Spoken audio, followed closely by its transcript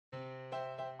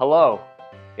Hello,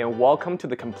 and welcome to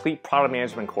the Complete Product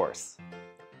Management course.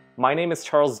 My name is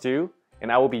Charles Du,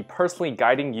 and I will be personally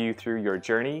guiding you through your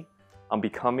journey on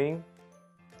becoming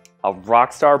a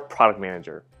rockstar product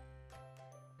manager.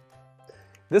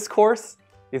 This course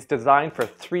is designed for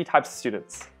three types of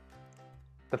students.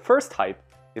 The first type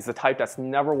is the type that's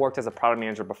never worked as a product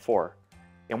manager before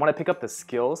and want to pick up the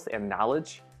skills and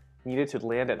knowledge needed to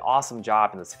land an awesome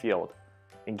job in this field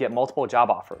and get multiple job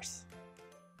offers.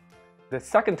 The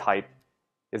second type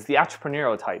is the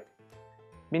entrepreneurial type,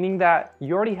 meaning that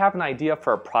you already have an idea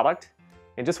for a product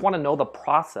and just want to know the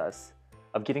process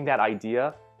of getting that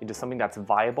idea into something that's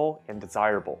viable and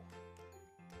desirable.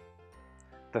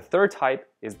 The third type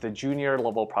is the junior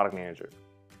level product manager.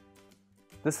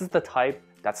 This is the type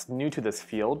that's new to this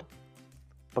field,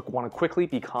 but want to quickly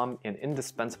become an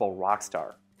indispensable rock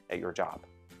star at your job.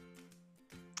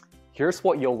 Here's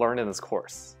what you'll learn in this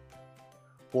course.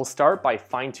 We'll start by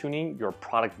fine-tuning your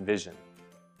product vision.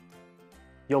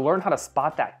 You'll learn how to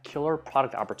spot that killer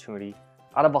product opportunity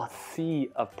out of a sea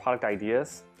of product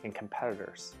ideas and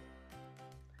competitors.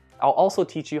 I'll also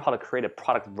teach you how to create a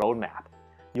product roadmap.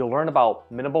 You'll learn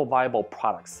about minimal viable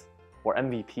products, or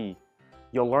MVP.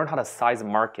 You'll learn how to size a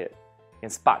market and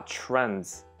spot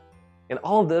trends. And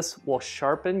all of this will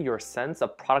sharpen your sense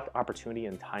of product opportunity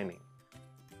and timing.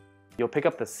 You'll pick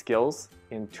up the skills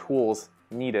and tools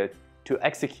needed to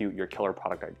execute your killer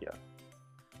product idea.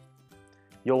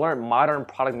 You'll learn modern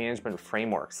product management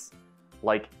frameworks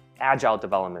like agile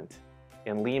development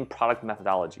and lean product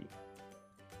methodology.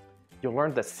 You'll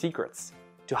learn the secrets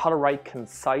to how to write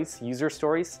concise user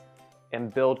stories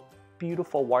and build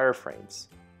beautiful wireframes.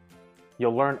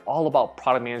 You'll learn all about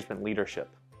product management leadership.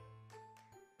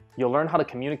 You'll learn how to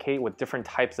communicate with different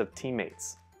types of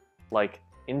teammates like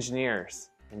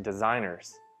engineers and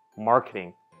designers,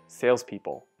 marketing,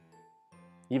 salespeople,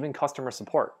 even customer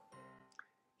support.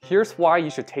 Here's why you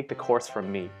should take the course from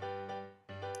me.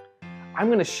 I'm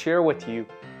going to share with you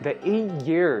the 8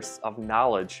 years of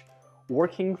knowledge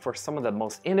working for some of the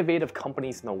most innovative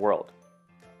companies in the world.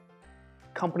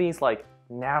 Companies like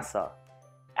NASA,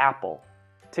 Apple,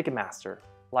 Ticketmaster,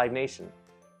 Live Nation.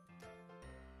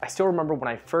 I still remember when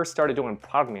I first started doing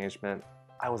product management,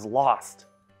 I was lost.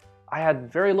 I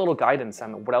had very little guidance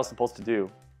on what I was supposed to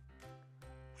do.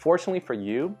 Fortunately for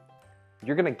you,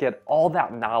 you're going to get all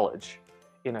that knowledge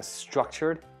in a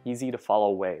structured, easy to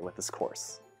follow way with this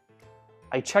course.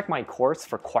 I check my course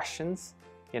for questions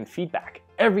and feedback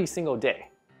every single day.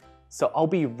 So I'll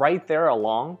be right there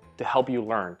along to help you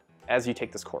learn as you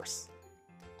take this course.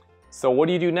 So what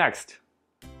do you do next?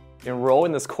 Enroll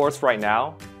in this course right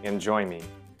now and join me.